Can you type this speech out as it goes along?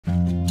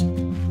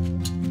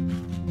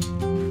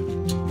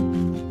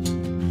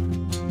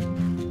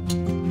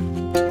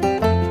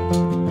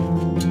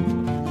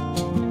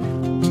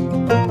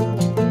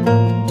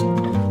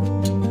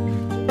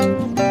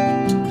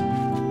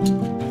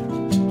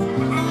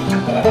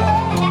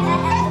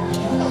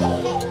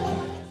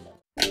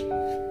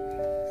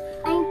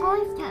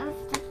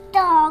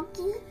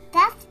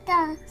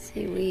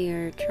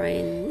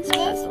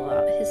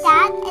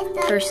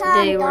first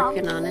day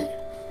working on it.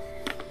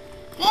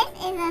 This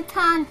is a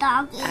tom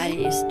doggy. I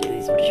used to do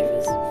these when she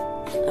was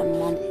a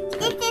month.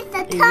 This is a A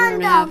year tom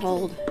and a half doggy.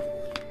 old.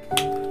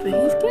 But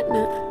he's getting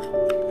it.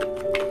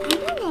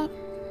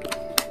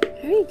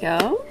 There you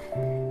go.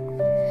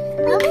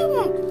 Look at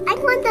it. I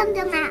want them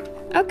to match.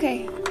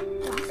 Okay.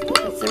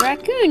 It's a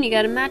raccoon. You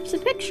gotta match the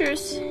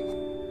pictures.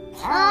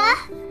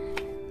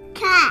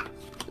 Cat.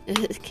 This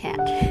is cat.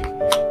 They're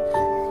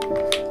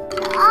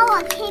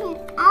all came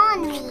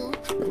on me.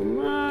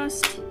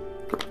 Almost.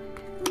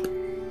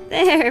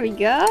 There we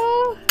go.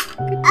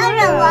 Good I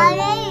know job. what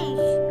it is.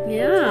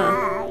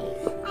 Yeah.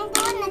 I'm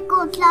doing a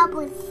good job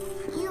with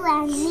you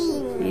and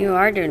me. You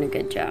are doing a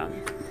good job.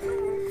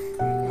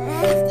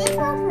 Is this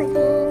one for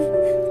me?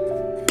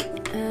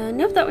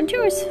 Nope, that one's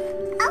yours.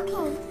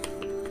 Okay.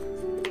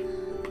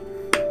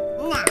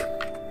 Now,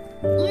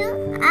 you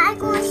are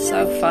going to So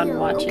fun do,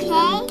 watching okay?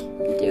 them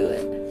do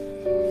it.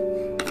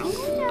 I'm going to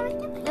start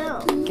with the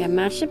blue. Can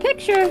match the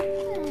picture.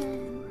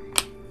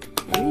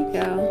 There you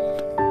go.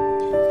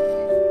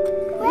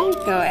 There you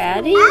go,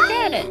 Addie. You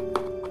got it.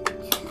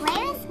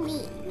 Play with me.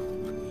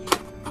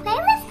 Play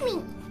with me.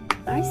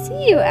 I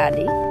see you,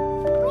 Addie.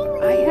 Play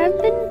with I have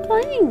been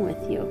playing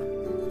with you.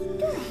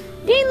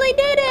 Deanly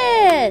did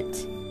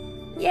it!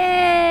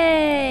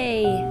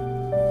 Yay!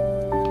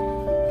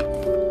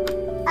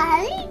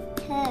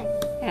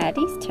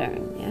 Addie's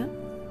turn, yeah.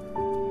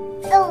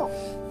 Oh.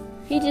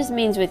 He just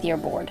means with your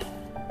board.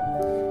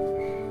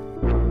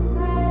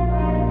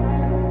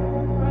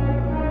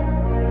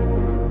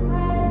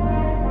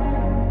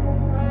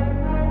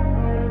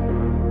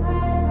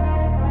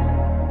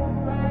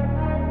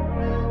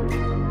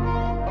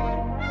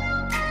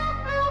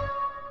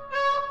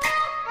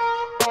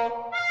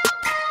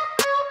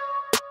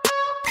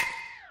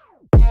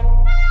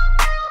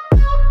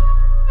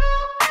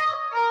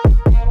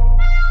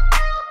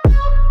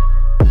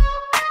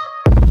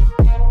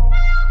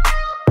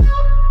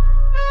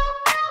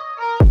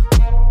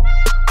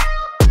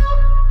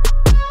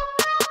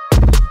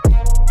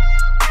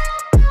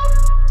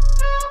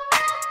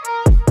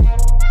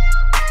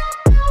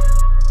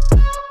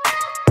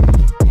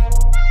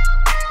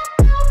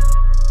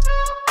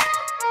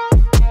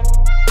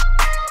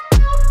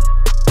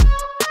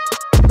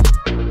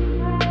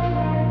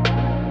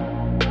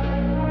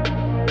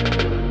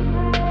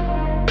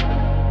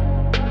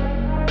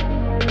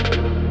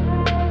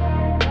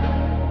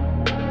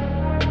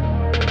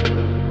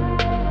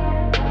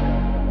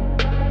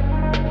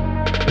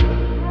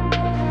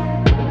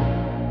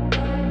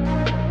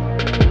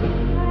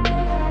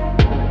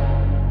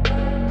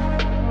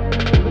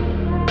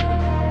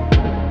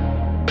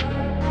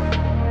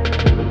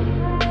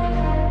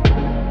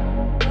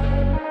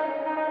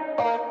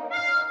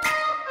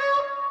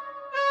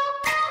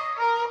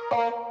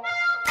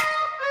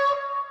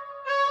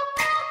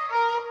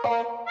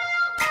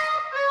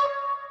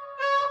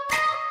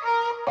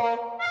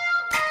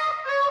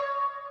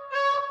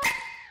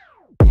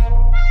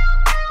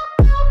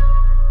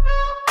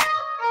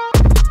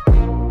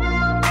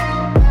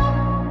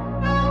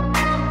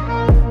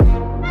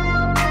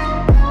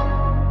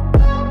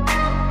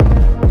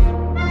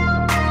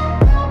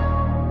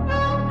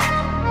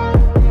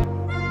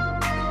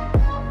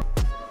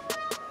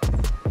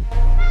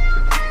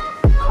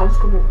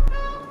 Comfortable.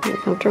 You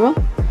comfortable?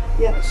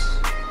 Yes.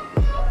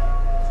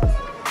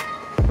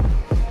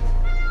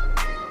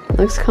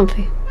 Looks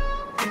comfy.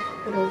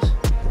 It is.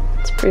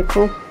 It's pretty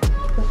cool.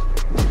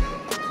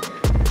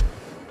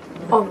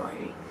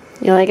 Alrighty.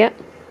 You like it?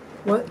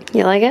 What?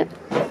 You like it?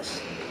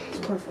 Yes. It's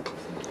perfect.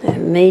 I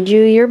made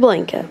you your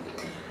blanket.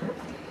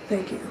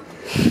 Thank you.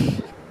 I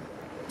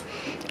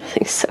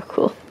think it's so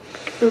cool.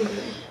 Okay.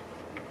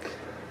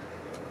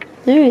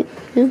 Alright,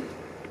 yeah.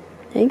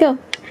 There you go.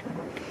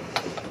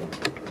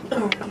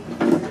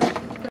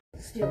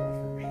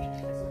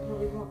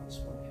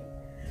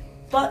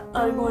 But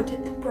I'm going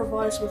to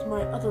improvise with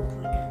my other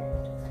blanket.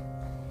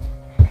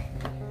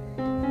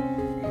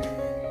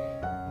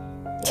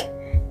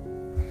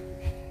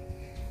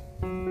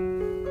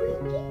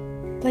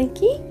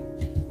 Blankie?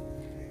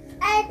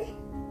 And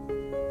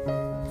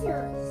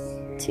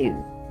Two.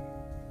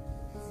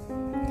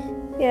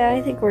 Yeah,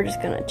 I think we're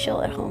just gonna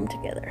chill at home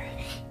together.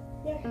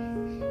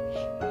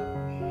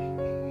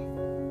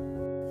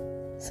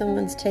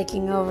 Someone's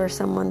taking over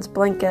someone's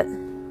blanket.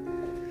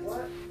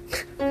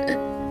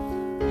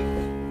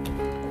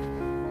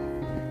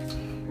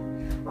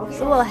 It's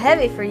a little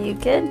heavy for you,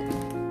 kid.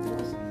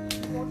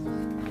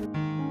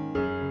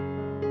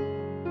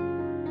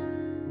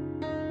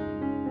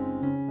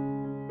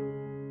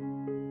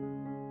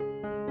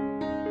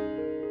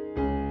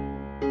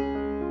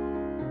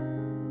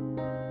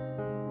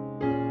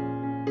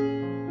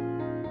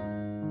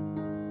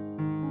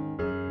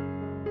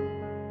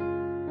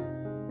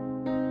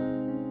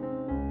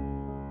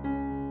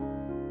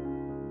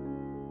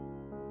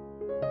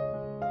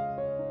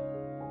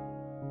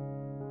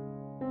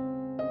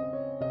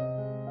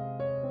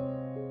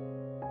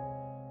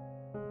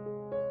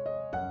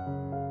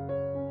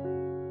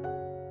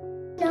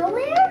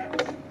 nowhere?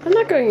 I'm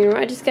not going anywhere.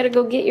 I just gotta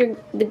go get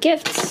the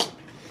gifts.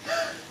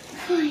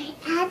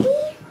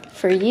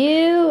 for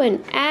you and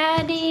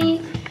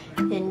Addie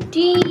and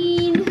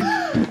Dean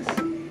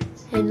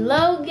and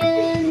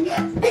Logan.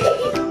 It's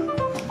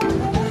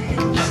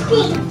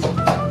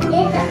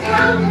a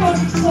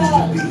Valentine's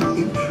Day.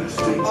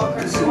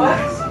 What?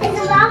 It's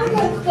a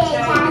Valentine's Day,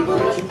 Daddy.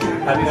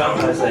 Happy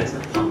Valentine's Day.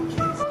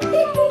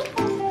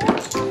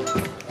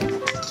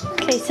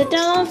 Okay, sit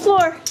down on the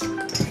floor.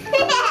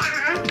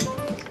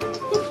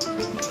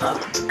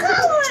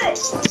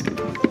 Colors.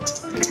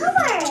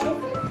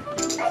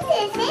 What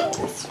is it?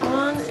 This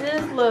one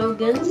is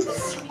Logan's.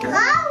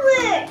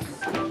 Colors.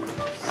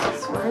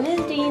 This one is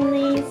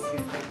Deanley's.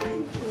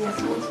 And this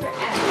one's for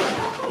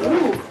Addie.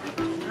 Ooh.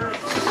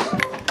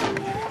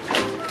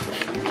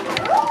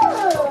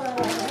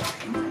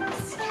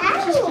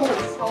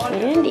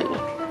 Candy.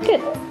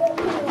 Good.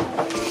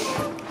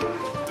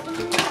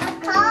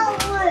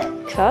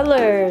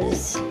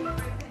 Colors.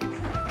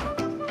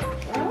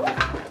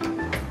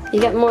 You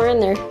got more in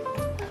there.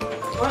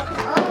 What?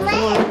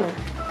 More in there.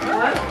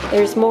 What?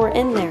 There's more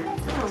in there.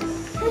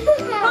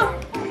 Oh,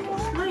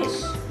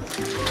 nice.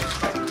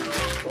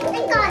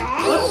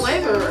 What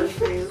flavor are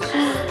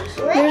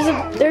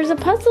these? There's a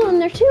puzzle in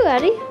there too,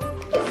 Addie.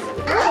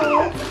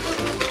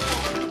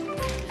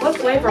 What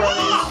flavor are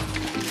these?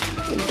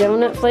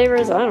 Donut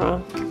flavors. I don't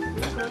know.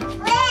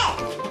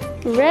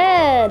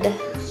 Red.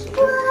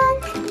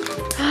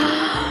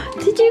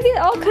 Did you get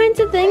all kinds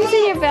of things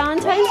in your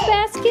Valentine's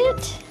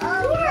basket?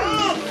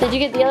 Did you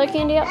get the other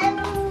candy up?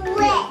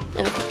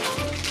 Oh.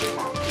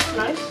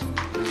 Nice.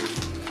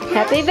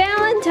 Happy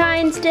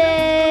Valentine's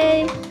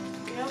Day.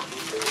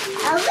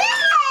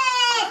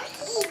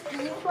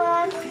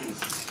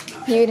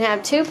 You can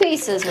have 2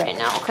 pieces right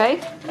now, okay?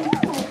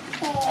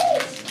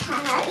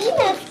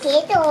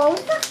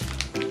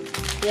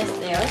 Yes,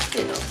 they are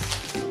Skittles.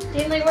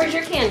 Deanley, where's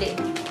your candy?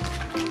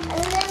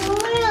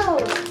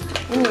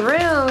 In the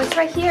room. It's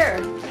right here.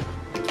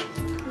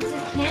 This is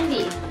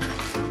candy.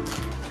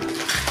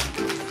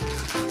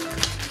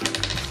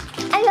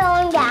 I'm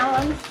going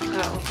down.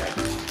 Oh, okay.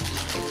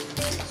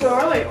 So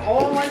are they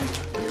all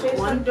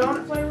one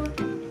donut flavor?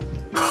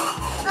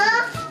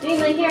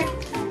 Deanley, here.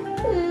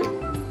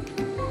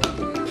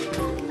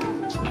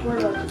 Where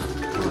are they?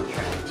 I'll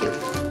try 2.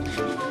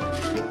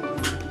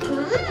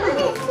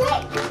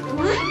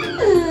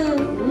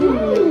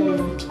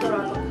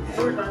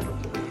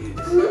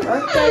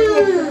 Birthday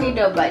cookie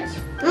bites.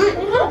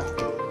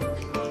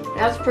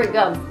 That's pretty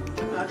good.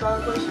 Can I try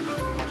it, please?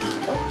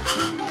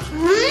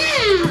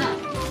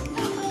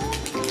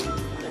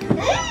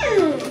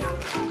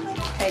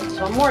 Okay, just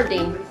one more,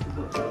 Dean.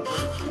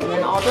 And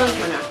then all done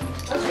for now.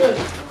 That's good.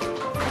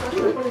 That's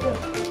pretty good.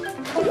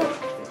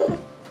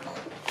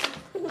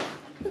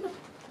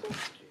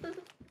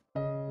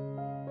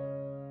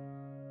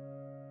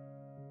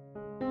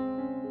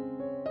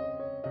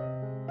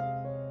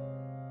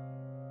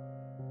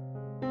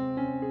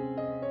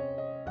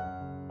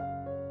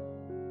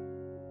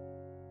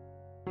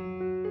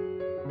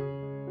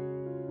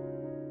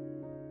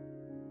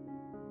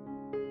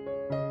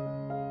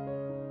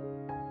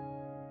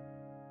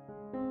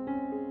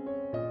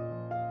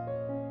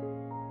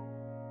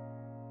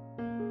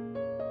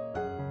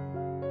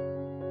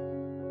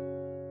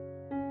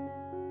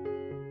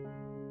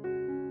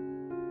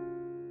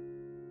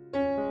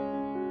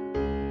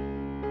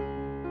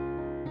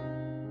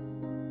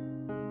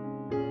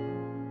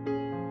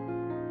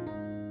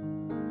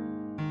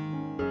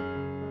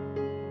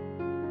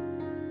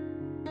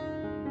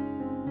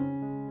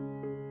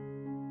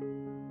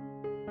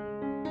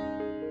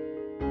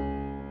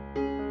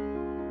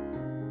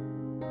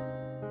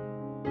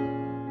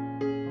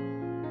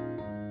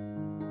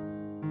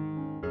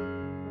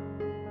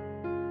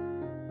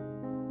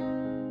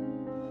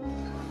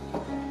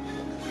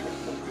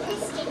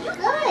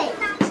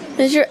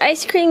 Is your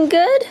ice cream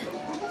good?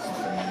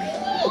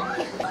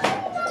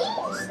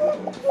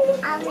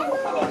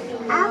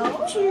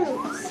 I'll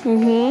choose.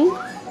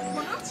 Mm-hmm.